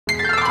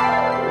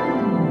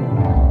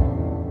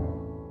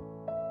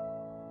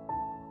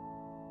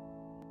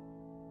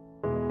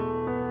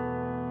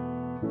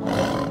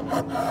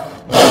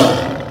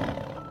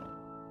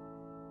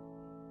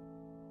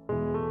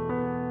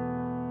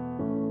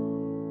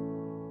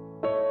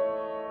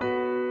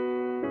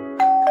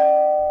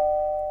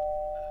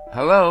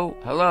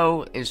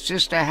Hello, is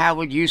Sister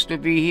Howard used to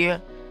be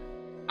here?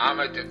 I'm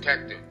a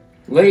detective.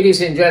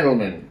 Ladies and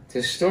gentlemen,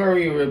 the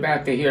story you're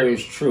about to hear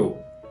is true.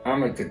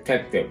 I'm a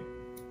detective.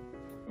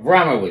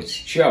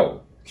 Abramowitz, Joe.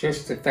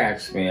 Just the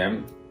facts,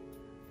 ma'am.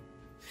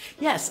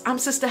 Yes, I'm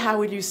Sister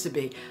Howard used to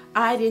be.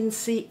 I didn't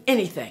see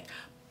anything,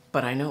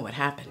 but I know what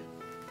happened.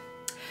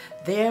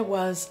 There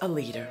was a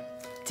leader,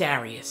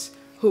 Darius,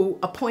 who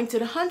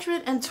appointed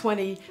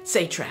 120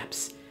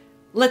 satraps,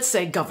 let's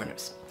say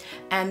governors,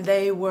 and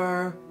they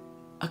were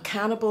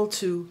accountable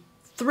to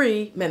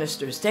 3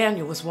 ministers.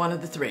 Daniel was one of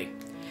the 3.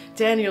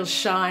 Daniel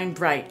shined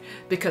bright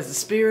because the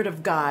Spirit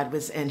of God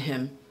was in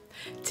him.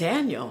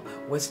 Daniel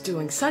was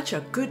doing such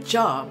a good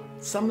job,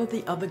 some of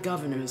the other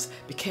governors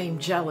became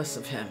jealous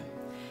of him.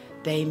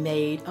 They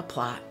made a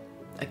plot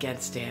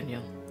against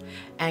Daniel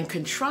and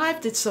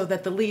contrived it so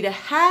that the leader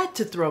had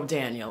to throw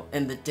Daniel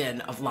in the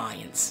den of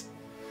lions.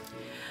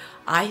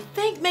 I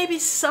think maybe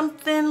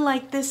something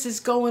like this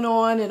is going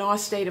on in our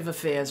state of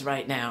affairs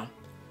right now.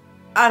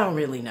 I don't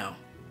really know.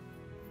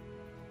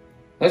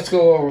 Let's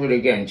go over it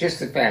again.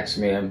 Just the facts,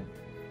 ma'am.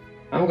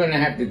 I'm going to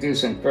have to do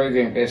some further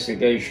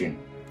investigation.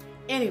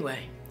 Anyway,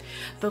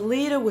 the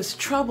leader was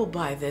troubled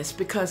by this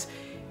because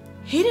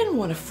he didn't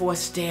want to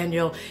force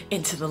Daniel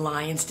into the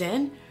lion's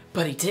den,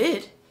 but he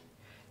did.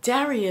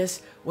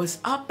 Darius was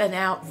up and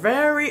out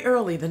very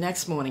early the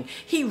next morning.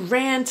 He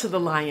ran to the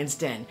lion's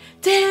den.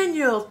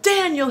 "Daniel,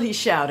 Daniel," he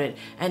shouted.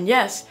 And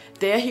yes,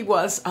 there he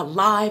was,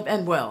 alive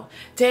and well.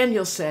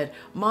 Daniel said,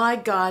 "My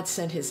God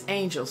sent his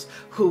angels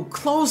who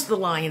closed the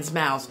lions'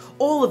 mouths,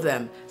 all of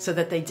them, so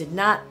that they did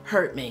not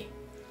hurt me."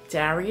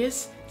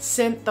 Darius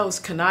sent those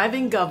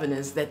conniving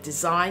governors that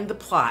designed the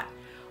plot,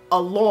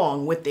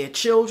 along with their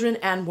children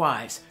and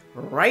wives,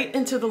 right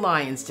into the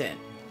lion's den.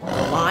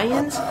 The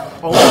lions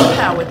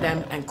overpowered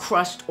them and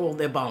crushed all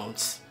their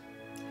bones.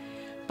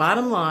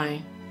 Bottom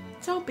line,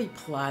 don't be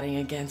plotting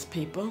against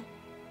people.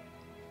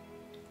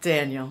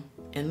 Daniel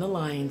in the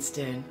lion's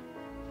den.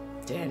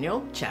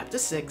 Daniel chapter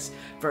 6,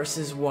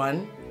 verses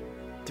 1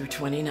 through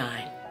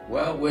 29.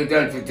 Well, we're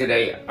done for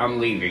today. I'm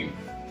leaving.